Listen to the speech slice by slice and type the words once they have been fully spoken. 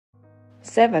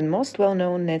7 most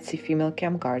well-known Nazi female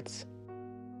camp guards.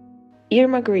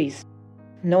 Irma Grese,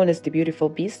 known as the Beautiful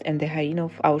Beast and the Hyena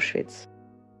of Auschwitz.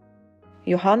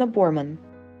 Juana Bormann,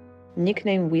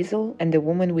 nicknamed Weasel and the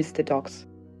Woman with the Dogs.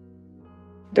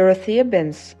 Dorothea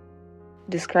Binz,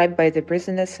 described by the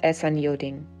prisoners as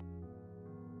unyielding.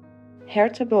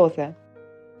 Herta Bothe,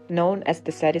 known as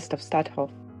the saddest of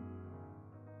Stadthof.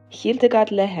 Hildegard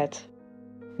Lächert,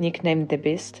 nicknamed the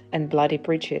Beast and Bloody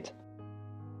Bridget.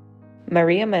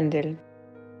 Maria Mandl,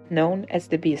 known as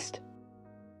the Beast.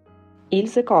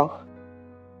 Ilse Koch,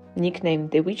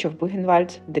 nicknamed the Witch of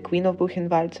Buchenwald, the Queen of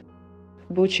Buchenwald,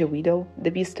 Butcher Widow,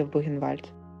 the Beast of Buchenwald.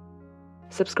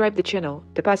 Subscribe the channel,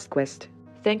 The Past Quest.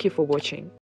 Thank you for watching.